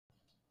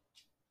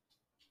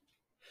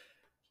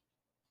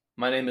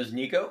My name is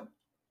Nico,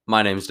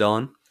 My name's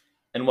Dylan.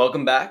 and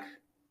welcome back.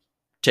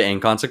 To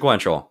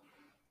Inconsequential,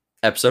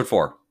 Episode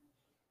 4.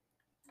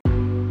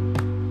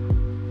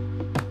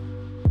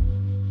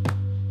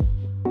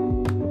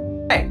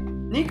 Hey,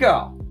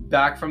 Nico!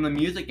 Back from the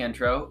music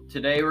intro.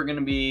 Today we're going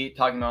to be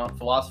talking about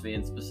philosophy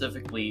and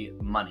specifically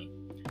money.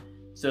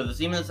 So the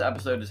theme of this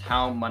episode is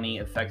how money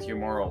affects your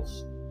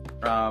morals.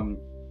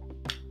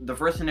 The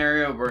first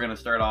scenario we're going to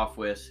start off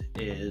with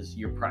is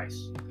your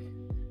price.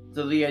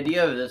 So the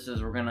idea of this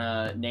is we're going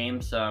to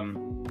name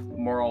some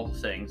moral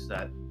things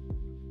that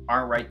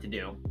aren't right to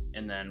do,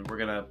 and then we're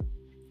going to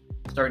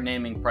start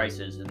naming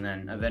prices, and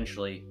then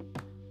eventually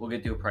we'll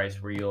get to a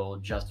price where you'll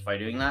justify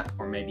doing that,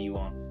 or maybe you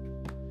won't.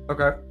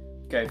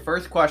 Okay,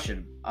 first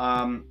question.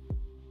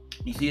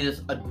 You see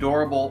this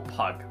adorable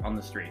pug on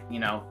the street,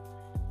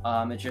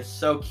 it's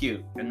just so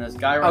cute, and this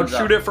guy runs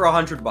I'll shoot it for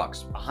 $100.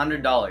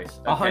 $100.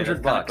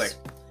 $100.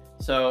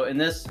 So in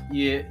this,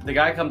 the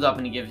guy comes up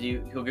and he'll give you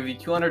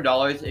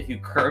 $200 if you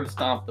curb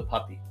stomp the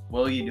puppy.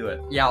 Will you do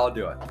it? Yeah, I'll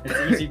do it.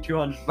 It's easy,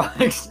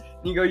 $200.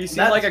 Nico, you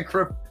seem like a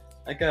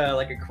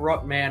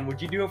corrupt man.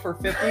 Would you do it for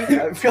 50?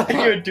 I feel like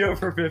you would do it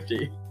for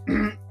 50.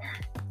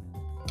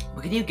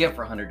 What can you get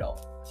for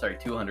 $100? Sorry,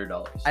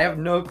 $200. I have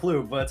no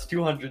clue, but it's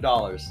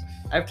 $200.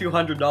 I have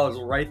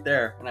 $200 right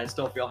there, and I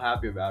still feel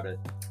happy about it.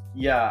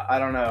 Yeah, I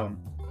don't know.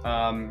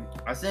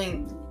 I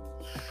think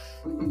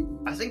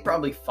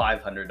probably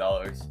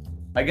 $500.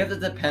 I guess it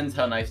depends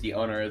how nice the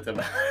owner is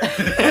about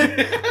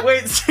it.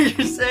 Wait, so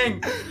you're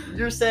saying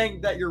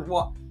that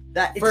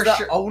that it's For the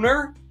sure.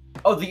 owner?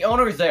 Oh, the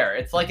owner's there.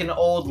 It's like an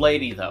old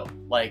lady though.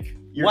 Like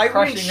you're Why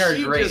crushing wouldn't her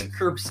she dreams. just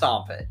curb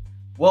stomp it?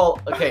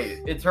 Well,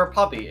 okay, it's her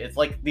puppy. It's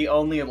like the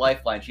only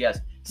lifeline she has.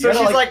 You So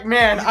gotta, she's like,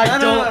 man, I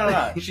don't.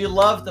 No. She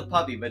loves the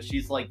puppy, but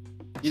she's like,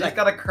 you just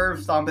gotta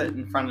curb stomp it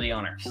in front of the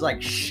owner. She's like,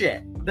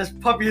 shit, this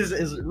puppy is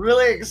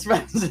really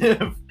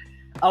expensive.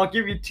 I'll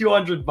give you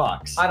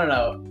 $200. I don't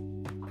know.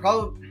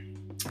 Probably.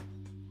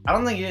 I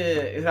don't think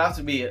it has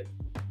to be.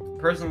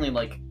 Personally,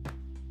 like,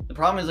 the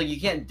problem is like you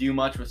can't do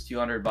much with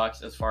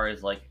 $200 as far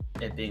as like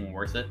it being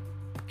worth it,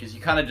 because you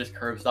kind of just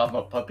curb stomp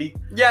a puppy.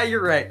 Yeah,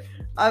 you're right.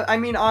 I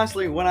mean,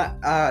 honestly, when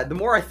the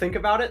more I think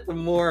about it, the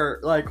more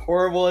like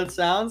horrible it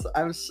sounds.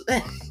 I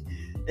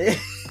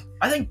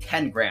think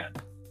 10 grand.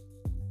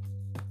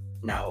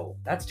 No,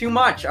 that's too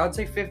much. I would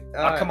say 50.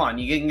 Come on,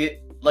 you can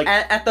get like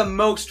at the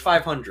most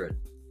 $500.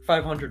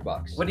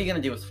 $500. What are you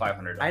gonna do with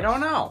 $500? I don't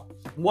know.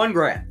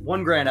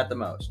 $1,000 at the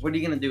most. What are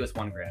you gonna do with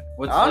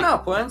 $1,000? I don't know.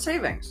 Put in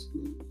savings.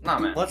 Nah,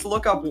 man. Let's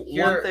look up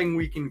one thing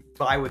we can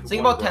buy with.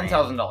 Think about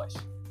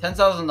 $10,000.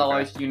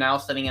 $10,000. You're now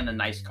sitting in a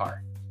nice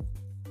car.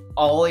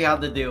 All you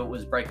had to do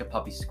was break a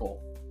puppy's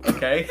skull.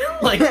 Okay,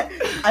 like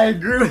I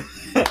agree with.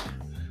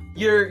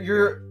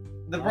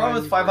 The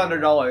problem with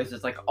 $500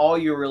 is like all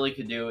you really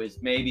could do is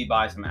maybe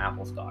buy some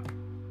Apple stock,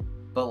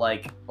 but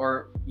like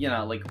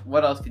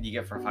what else could you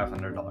get for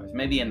 $500?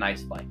 Maybe a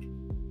nice bike.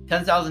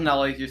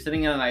 $10,000. You're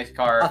sitting in a nice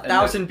car.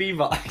 1,000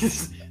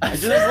 V-Bucks. I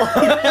just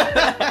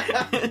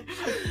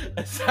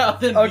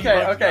 1,000.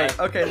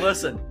 Okay.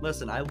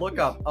 Listen. I look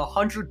up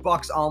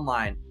 $100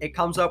 online. It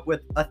comes up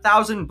with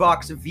 1,000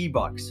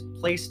 V-Bucks.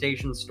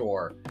 PlayStation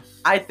Store.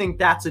 I think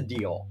that's a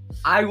deal.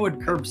 I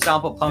would curb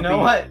stomp a puppy. You know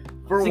what?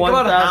 For Think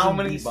 1,000 about how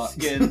many V-Bucks.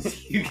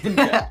 skins you can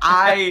get.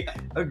 I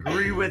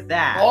agree with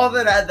that. All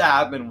that had to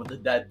happen with a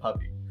dead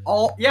puppy.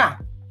 Yeah,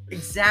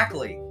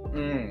 exactly.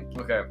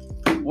 Okay.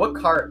 What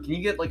car can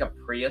you get? Like a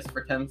Prius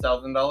for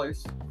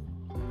 $10,000?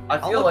 I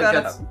I'll feel look like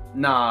that that's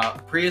nah.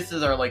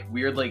 Priuses are like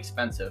weirdly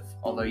expensive.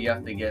 Although you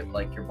have to get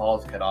like your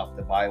balls cut off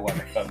to buy one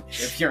of them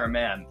if you're a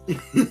man.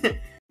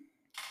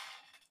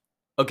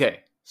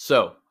 Okay,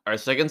 so our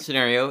second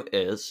scenario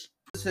is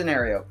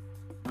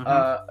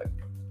a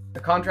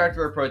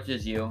contractor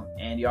approaches you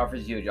and he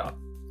offers you a job.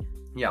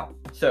 Yeah.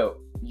 So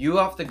you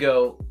have to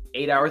go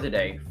 8 hours a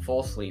day,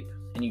 full sleep,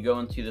 and you go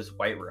into this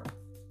white room.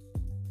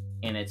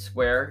 And it's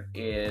square,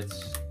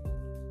 it's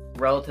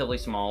relatively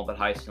small but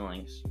high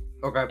ceilings.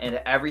 Okay. And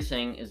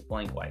everything is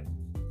blank white.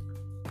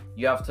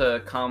 You have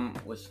to come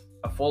with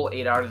a full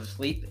 8 hours of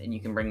sleep, and you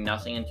can bring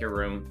nothing into your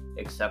room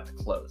except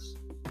clothes.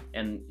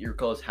 And your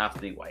clothes have to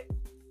be white.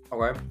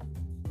 Okay.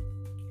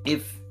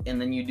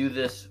 And then you do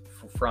this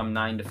from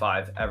 9 to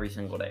 5 every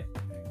single day.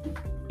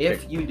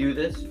 If you do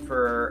this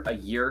for a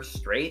year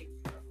straight,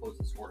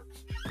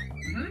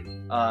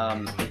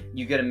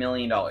 you get $1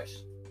 million.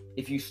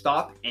 If you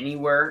stop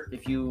anywhere,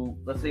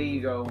 let's say you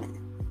go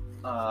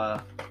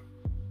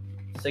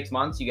 6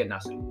 months, you get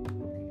nothing.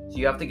 So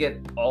you have to get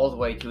all the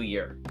way to a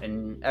year,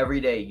 and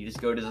every day you just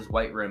go to this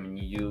white room and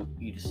you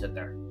just sit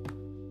there.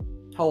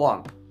 How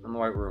long in the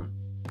white room?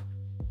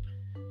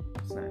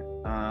 What's that?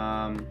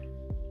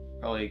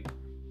 Probably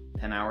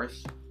 10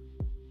 hours.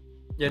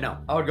 Yeah, no,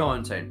 I would go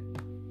insane.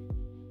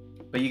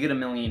 But you get $1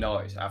 million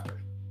after.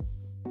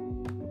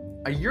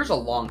 A year's a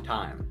long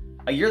time.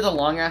 A year's a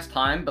long ass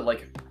time, but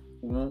like,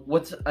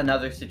 what's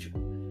another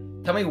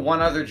situation? Tell me one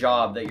other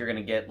job that you're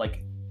gonna get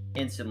like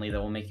instantly that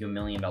will make you $1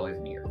 million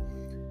in a year.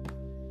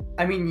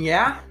 I mean,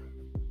 yeah,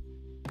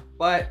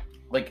 but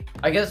like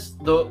I guess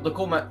the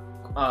cool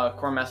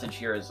core message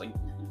here is like,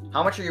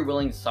 how much are you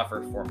willing to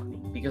suffer for money?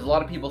 Because a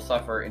lot of people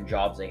suffer in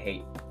jobs they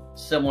hate,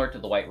 similar to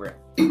the White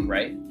Room,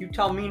 right? You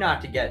tell me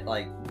not to get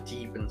like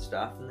deep and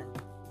stuff, and then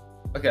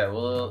Okay,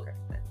 well,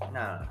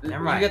 no, You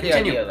never mind. get the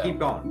Continue. idea, though. Keep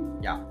going.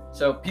 Yeah.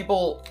 so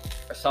people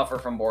suffer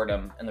from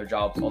boredom in their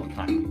jobs all the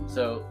time.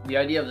 So the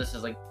idea of this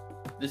is like,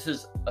 this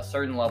is a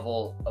certain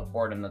level of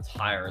boredom that's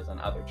higher than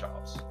other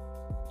jobs.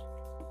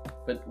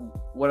 But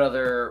what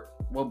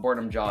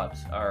boredom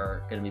jobs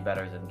are going to be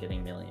better than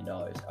getting $1 million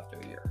after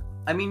a year?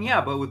 I mean,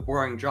 yeah, but with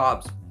boring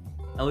jobs,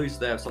 at least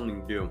they have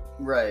something to do.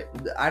 Right.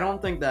 I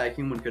don't think that a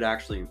human could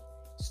actually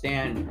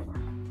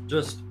stand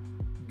just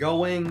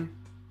going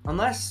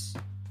unless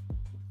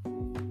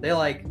they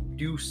like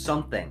do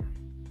something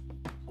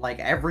like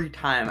every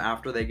time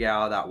after they get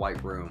out of that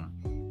White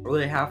Room, or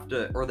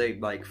they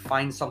like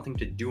find something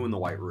to do in the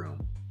White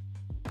Room.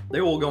 They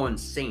will go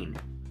insane.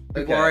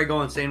 People already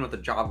go insane with a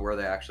job where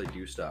they actually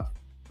do stuff.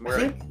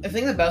 I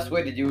think the best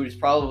way to do it is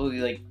probably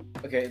like,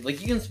 okay,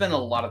 like you can spend a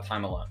lot of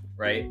time alone,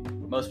 right?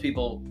 Most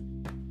people,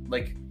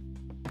 like,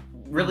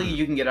 really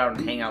you can get out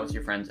and hang out with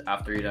your friends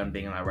after you're done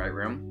being in that White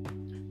Room.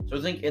 So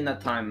I think in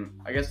that time,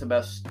 I guess the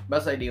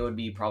best idea would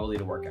be probably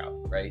to work out,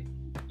 right?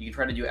 You can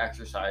try to do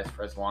exercise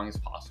for as long as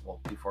possible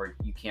before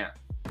you can't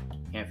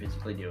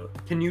physically do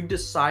it. Can you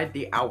decide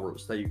the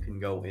hours that you can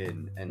go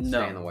in and No.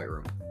 stay in the White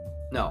Room?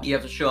 No. You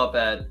have to show up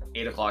at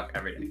 8 o'clock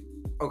every day.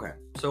 Okay.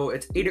 So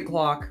it's 8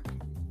 o'clock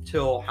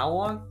till how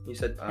long? You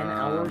said 10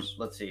 hours?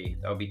 Let's see.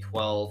 That would be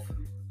 12.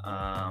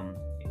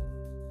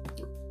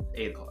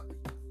 8 o'clock.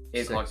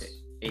 8 o'clock. 6.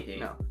 8 to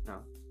 8.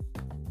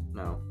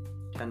 No.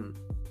 10.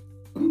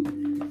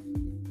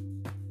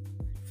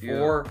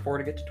 You- 4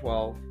 to get to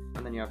 12,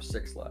 and then you have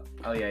 6 left.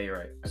 Oh yeah, you're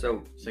right. Okay.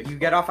 So 6 you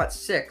get off at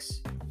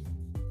 6,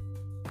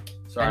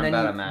 Sorry, and I'm then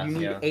bad you, at math. you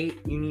need Yeah. 8.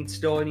 You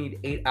need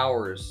 8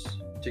 hours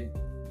to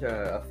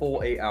a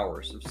full 8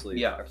 hours of sleep.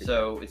 Yeah. every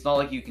So it's not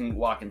like you can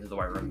walk into the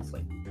White Room and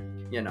sleep. day.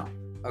 You know.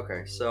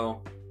 Okay.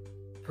 So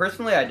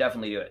Personally, I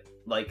definitely do it.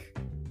 Like,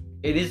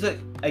 it is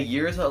a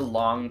year is a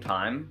long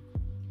time.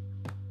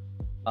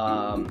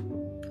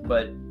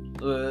 But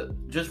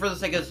just for the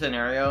sake of the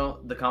scenario,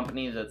 the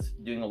company that's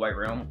doing a White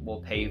Room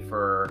will pay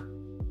for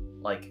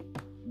like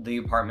the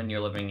apartment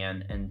you're living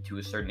in, and to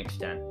a certain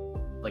extent,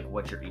 like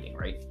what you're eating,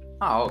 right?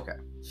 oh, okay.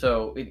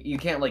 So you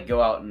can't like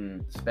go out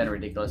and spend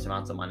ridiculous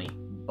amounts of money,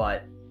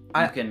 but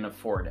you can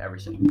afford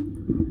everything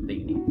that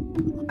you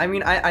need. I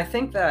mean, I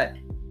think that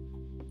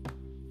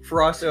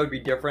for us it would be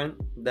different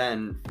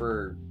than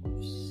for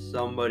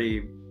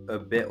somebody a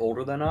bit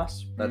older than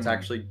us that's Mhm.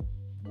 actually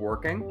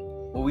working.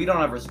 Well, we don't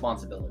have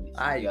responsibilities.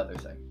 The other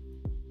thing.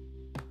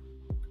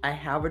 I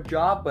have a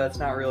job, but it's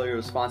not really a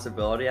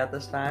responsibility at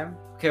this time.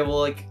 Okay, well,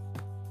 like,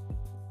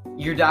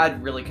 your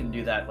dad really can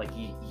do that. Like,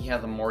 he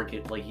has a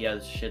mortgage, like, he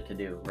has shit to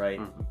do, right?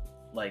 Mhm.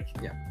 Like,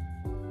 Yeah.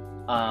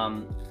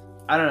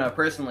 I don't know,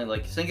 personally,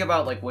 like, think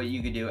about, like, what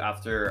you could do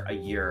after a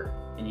year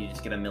and you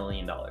just get $1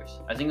 million.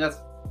 I think that's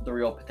the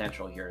real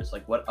potential here, is,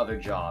 like, what other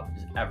job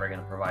is ever going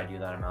to provide you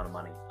that amount of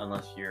money?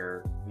 Unless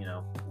you're, you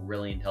know,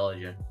 really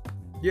intelligent,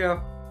 Yeah.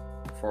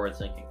 forward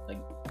thinking. Like,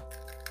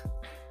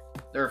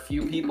 there are a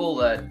few people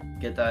that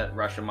get that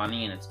rush of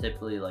money, and it's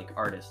typically, like,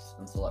 artists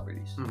and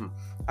celebrities.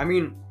 I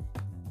mean,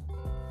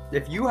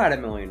 if you had $1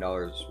 million,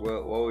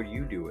 what would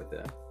you do with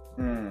it?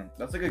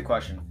 That's a good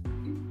question.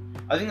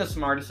 I think the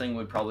smartest thing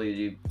would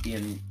probably be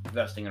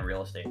investing in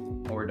real estate,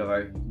 or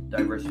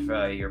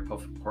diversify your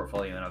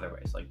portfolio in other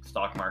ways, like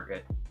stock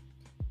market.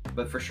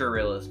 But for sure,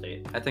 real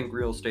estate. I think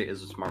real estate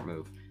is a smart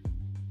move.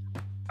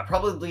 I'd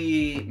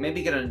probably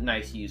maybe get a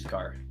nice used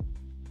car.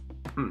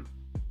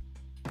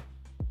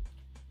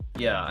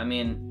 Yeah, I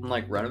mean, And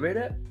like renovate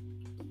it?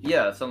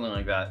 yeah, something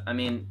like that. I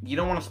mean, you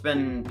don't want to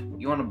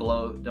don't want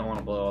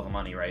to blow all the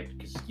money, right?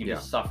 Because you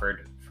just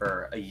suffered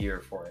for a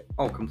year for it.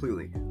 Oh,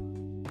 completely.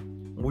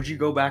 Would you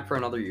go back for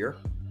another year?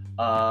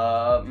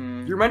 Your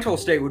No, mental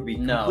state would be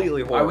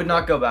completely horrible. I would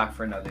not go back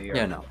for another year.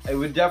 Yeah, no. It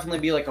would definitely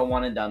be like a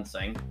one and done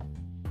thing.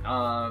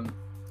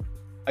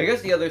 I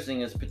guess the other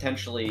thing is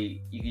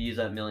potentially you could use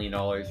that $1 million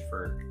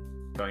for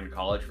going to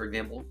college, for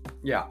example.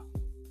 Yeah.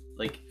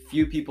 Like,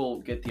 few people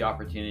get the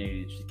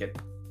opportunity to just get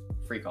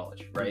free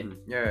college, right? Mhm.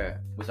 Yeah.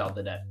 Without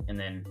the debt, and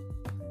then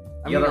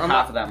I the mean, other I'm half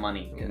not- of that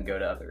money can go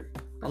to other.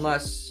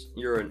 Unless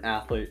you're an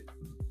athlete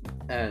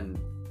and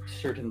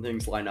certain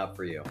things line up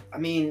for you. I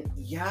mean,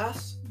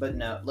 yes, but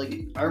no.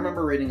 Like, I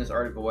remember reading this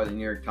article by the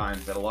New York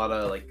Times that a lot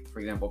of, like, for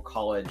example,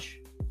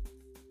 college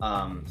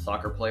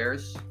soccer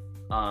players,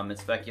 it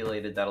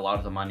speculated that a lot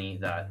of the money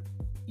that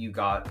you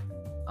got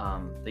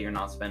that you're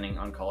not spending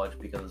on college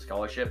because of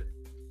scholarship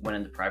went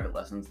into private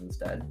lessons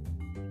instead.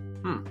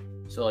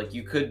 So, like,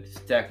 you could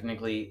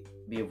technically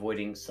be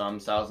avoiding some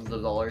thousands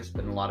of dollars,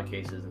 but in a lot of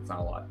cases, it's not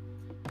a lot.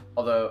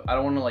 Although, I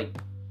don't want to, like,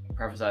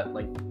 preface that,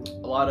 like,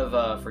 a lot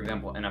of, for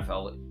example,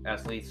 NFL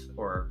athletes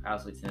or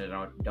athletes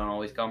don't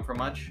always come from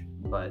much,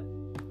 but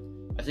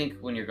I think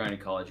when you're going to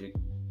college,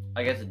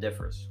 I guess it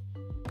differs.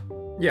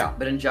 Yeah.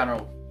 But in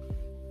general,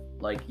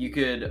 like, you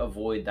could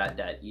avoid that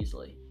debt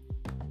easily.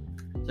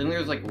 So I think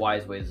there's, like,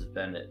 wise ways to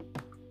spend it.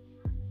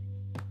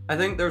 I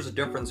think there's a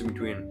difference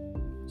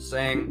between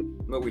saying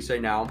what we say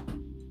now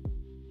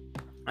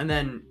and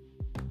then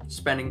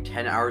spending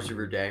 10 hours of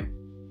your day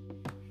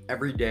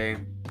every day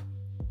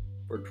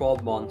for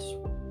 12 months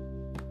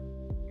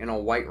in a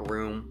white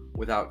room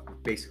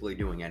without basically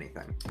doing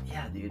anything.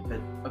 Yeah, dude. But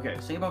okay,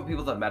 think about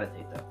people that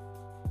meditate though.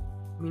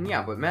 I mean,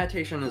 yeah, but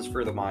meditation is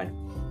for the mind.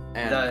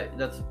 And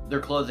They're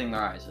closing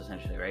their eyes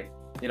essentially, right?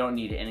 They don't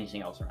need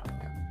anything else around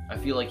them. I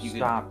feel like you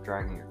stop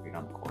dragging your feet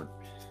on the cord.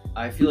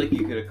 I feel like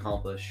you could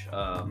accomplish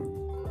a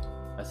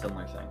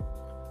similar thing.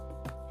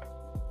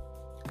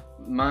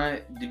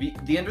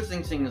 The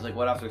interesting thing is like,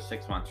 what after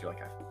 6 months you're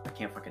like, I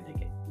can't fucking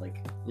take it. Like,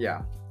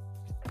 yeah,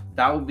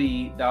 that would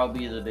be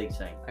the big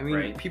thing. I mean,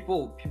 right?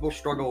 people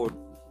struggle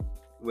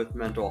with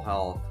mental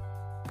health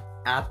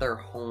at their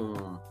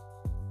home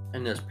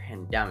in this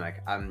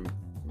pandemic. I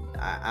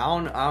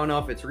don't know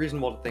if it's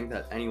reasonable to think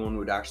that anyone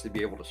would actually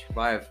be able to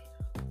survive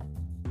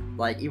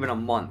like even a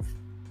month,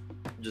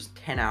 just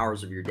 10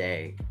 hours of your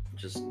day,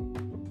 just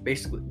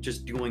basically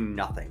just doing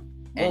nothing.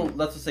 Well, And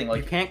that's the thing. you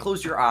Like, can't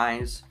close your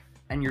eyes,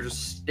 and you're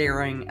just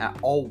staring at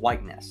all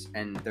whiteness,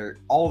 and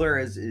all there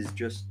is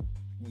just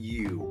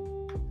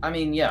you. I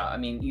mean, yeah. I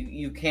mean,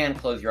 you can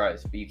close your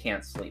eyes, but you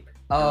can't sleep.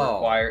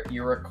 Oh,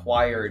 You're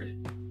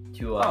required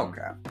to.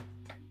 okay.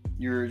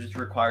 You're just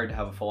required to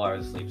have a full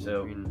hour's sleep. I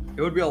So mean,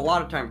 it would be a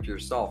lot of time to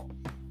yourself.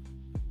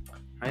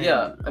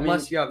 Yeah, I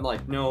unless mean- you have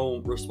like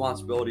no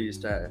responsibilities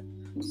to.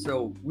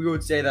 So we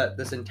would say that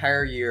this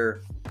entire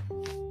year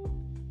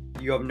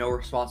you have no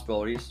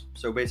responsibilities.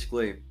 So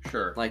basically,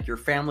 sure. like your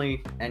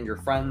family and your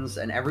friends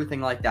and everything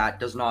like that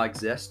does not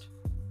exist.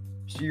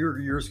 So your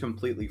year's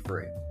completely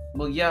free.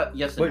 Well, yeah,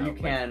 yes, and But no. you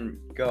can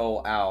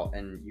go out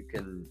and you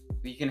can.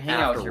 hang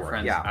out with your after work,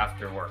 friends yeah.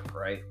 after work,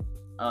 right?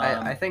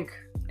 I think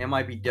it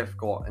might be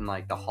difficult in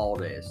like the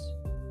holidays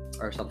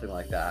or something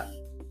like that.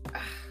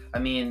 I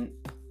mean,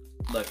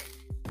 look,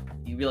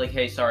 you'd be like,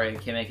 hey, sorry, I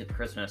can't make it to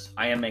Christmas.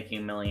 I am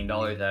making $1 million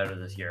out of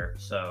this year.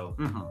 So,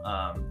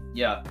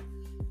 yeah.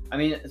 I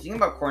mean, the thing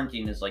about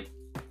quarantine is like,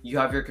 you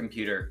have your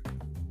computer,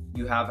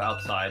 you have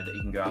outside that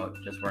you can go out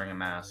just wearing a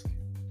mask.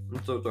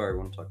 I'm so sorry,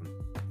 1 second.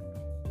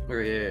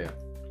 Okay,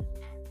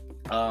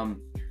 yeah.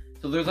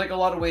 So there's like a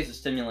lot of ways to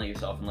stimulate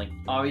yourself, and like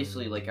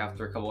obviously, like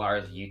after a couple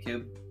hours of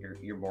YouTube,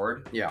 you're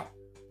bored. Yeah.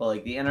 But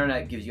like the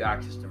internet gives you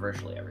access to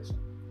virtually everything.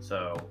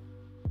 So,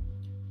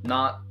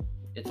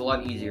 it's a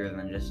lot easier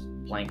than just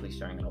blankly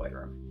staring in a white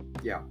room.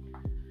 Yeah.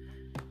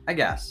 I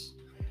guess.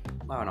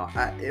 I don't know.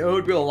 It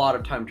would be a lot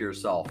of time to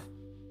yourself.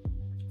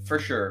 For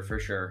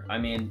sure. I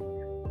mean,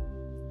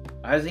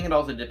 I think it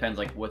also depends,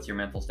 like, what's your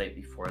mental state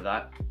before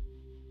that.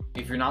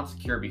 If you're not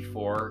secure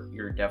before,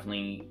 you're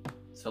definitely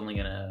suddenly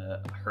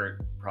gonna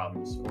hurt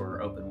problems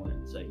or open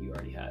wounds that you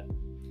already had.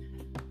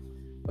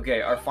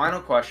 Okay, our final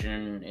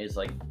question is,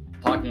 like,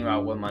 talking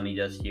about what money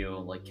does to you,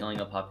 like killing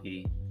a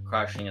puppy,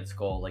 crashing its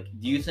skull. Like,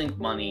 do you think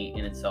money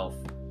in itself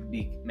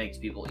makes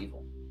people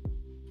evil?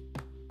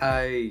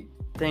 I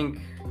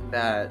think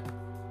that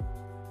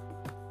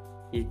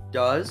it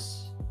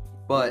does,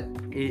 but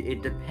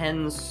it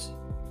depends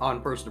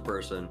on person to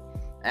person.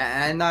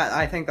 And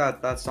I think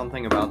that's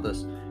something about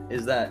this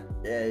is that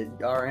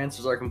our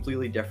answers are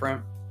completely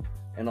different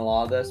in a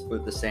lot of this,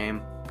 but the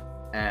same.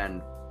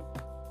 And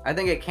I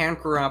think it can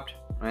corrupt,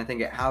 and I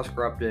think it has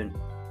corrupted,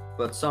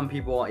 but some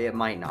people it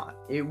might not.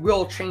 It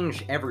will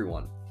change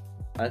everyone.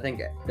 I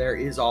think there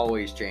is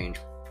always change.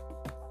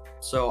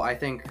 So I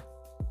think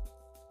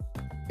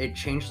it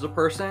changes a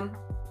person,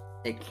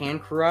 it can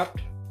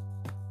corrupt,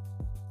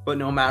 but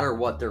no matter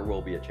what, there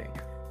will be a change.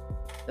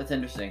 That's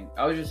interesting.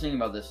 I was just thinking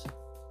about this.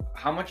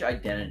 How much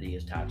identity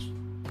is attached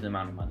to the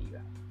amount of money you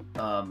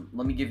have?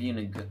 Let me give you an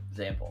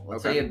example.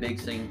 Let's say a big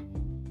thing,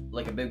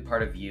 like a big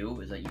part of you,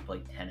 is that you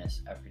play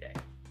tennis every day.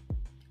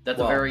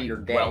 That's a very you're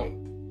gay.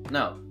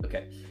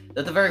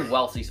 That's a very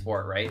wealthy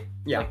sport, right?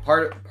 Yeah. Like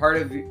part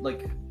of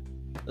like,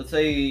 let's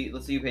say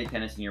you play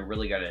tennis and you're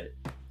really good at it.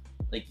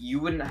 Like, you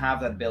wouldn't have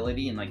that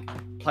ability, and like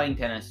playing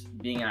tennis,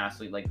 being an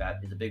athlete like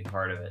that is a big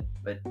part of it.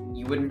 But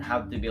you wouldn't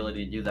have the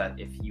ability to do that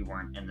if you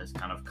weren't in this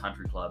kind of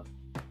country club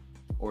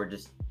or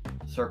just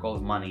circle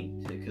of money,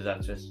 because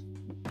that's just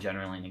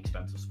generally an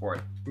expensive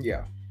sport.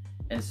 Yeah.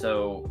 And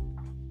so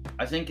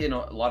I think in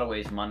a lot of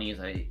ways money is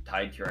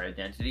tied to your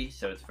identity,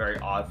 so it's very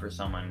odd for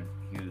someone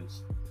who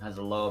has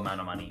a low amount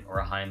of money or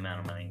a high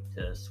amount of money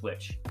to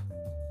switch,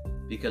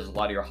 because a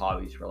lot of your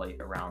hobbies relate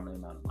around the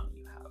amount of money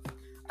you have.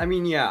 I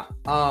mean, yeah.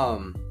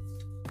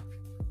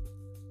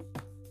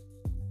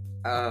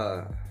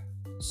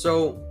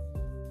 So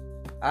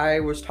I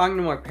was talking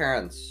to my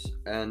parents,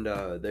 and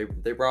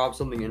they brought up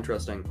something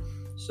interesting.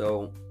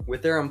 So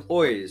with their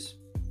employees,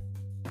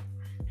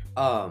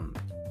 some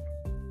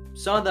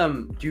of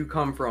them do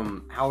come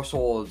from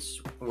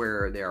households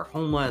where they're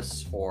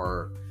homeless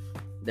or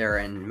they're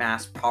in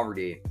mass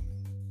poverty,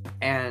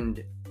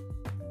 and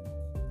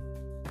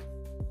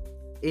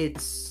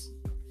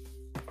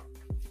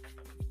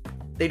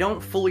they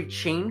don't fully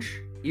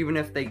change even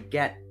if they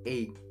get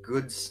a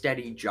good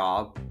steady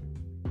job.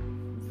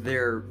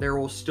 There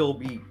will still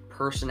be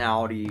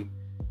personality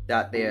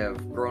that they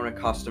have grown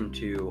accustomed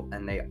to,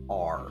 and they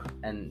are.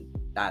 And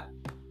that,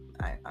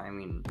 I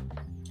mean...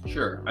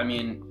 Sure. I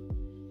mean,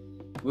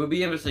 it would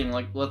be interesting,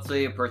 like, let's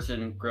say a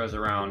person grows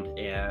around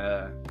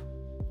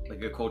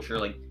like a culture,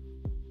 like,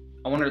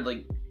 I wonder,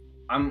 like,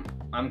 I'm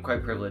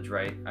quite privileged,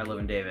 right? I live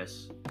in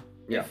Davis.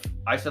 Yeah. If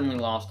I suddenly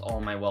lost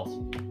all my wealth,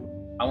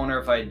 I wonder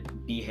if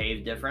I'd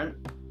behave different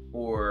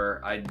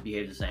or I'd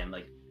behave the same.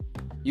 Like,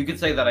 you could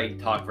say that I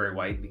talk very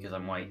white because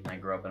I'm white and I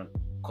grew up in a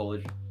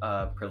college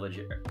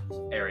privileged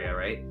area,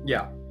 right?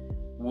 Yeah.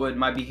 Would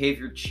my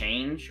behavior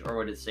change or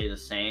would it stay the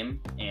same?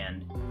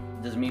 And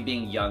does me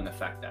being young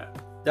affect that?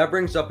 That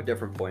brings up a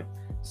different point.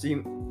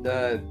 See,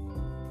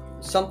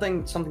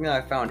 something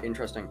that I found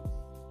interesting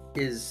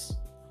is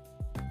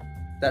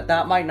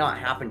that might not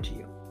happen to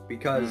you,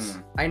 because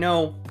I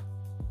know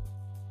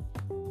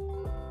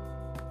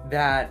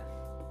that,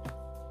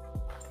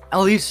 at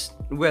least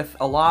with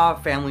a lot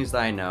of families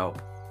that I know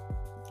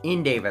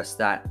in Davis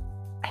that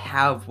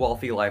have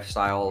wealthy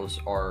lifestyles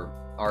or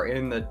are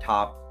in the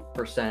top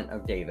 %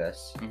 of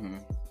Davis,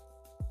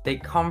 they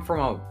come from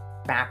a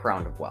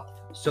background of wealth.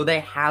 So they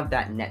have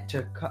that net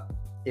to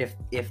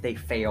if they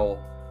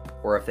fail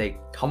or if they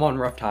come on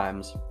rough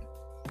times,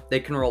 they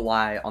can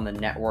rely on the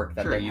network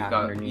that they have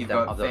underneath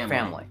them of their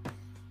family.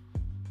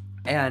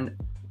 And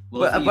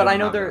but I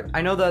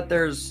know that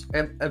there's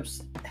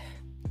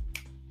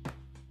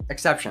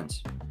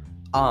exceptions.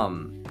 I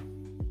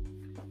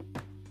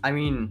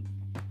mean,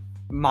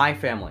 my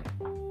family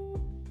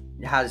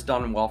has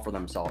done well for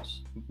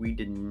themselves.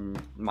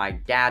 My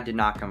dad did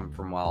not come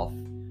from wealth.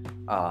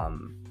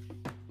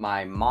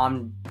 My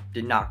mom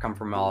did not come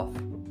from wealth,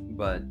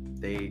 but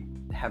they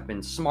have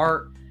been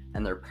smart,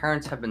 and their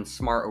parents have been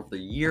smart over the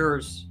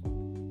years.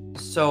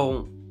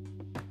 So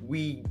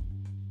we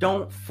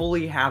don't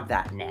fully have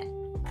that net.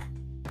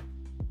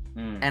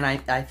 And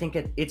I think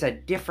it's a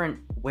different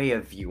way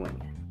of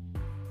viewing it.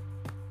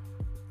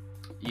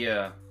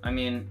 Yeah, I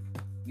mean,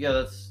 yeah,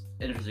 that's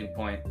an interesting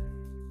point.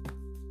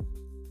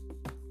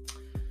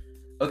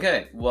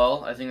 Okay,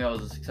 well, I think that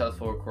was a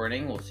successful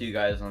recording. We'll see you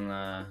guys on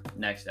the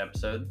next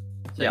episode.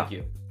 Thank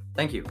you.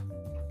 Thank you.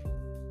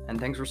 And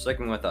thanks for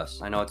sticking with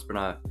us. I know it's been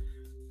a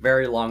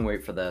very long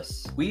wait for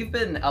this. We've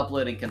been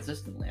uploading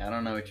consistently. I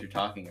don't know what you're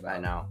talking about. I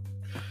know.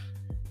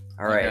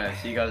 All right. Okay,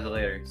 see you guys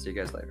later. See you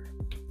guys later.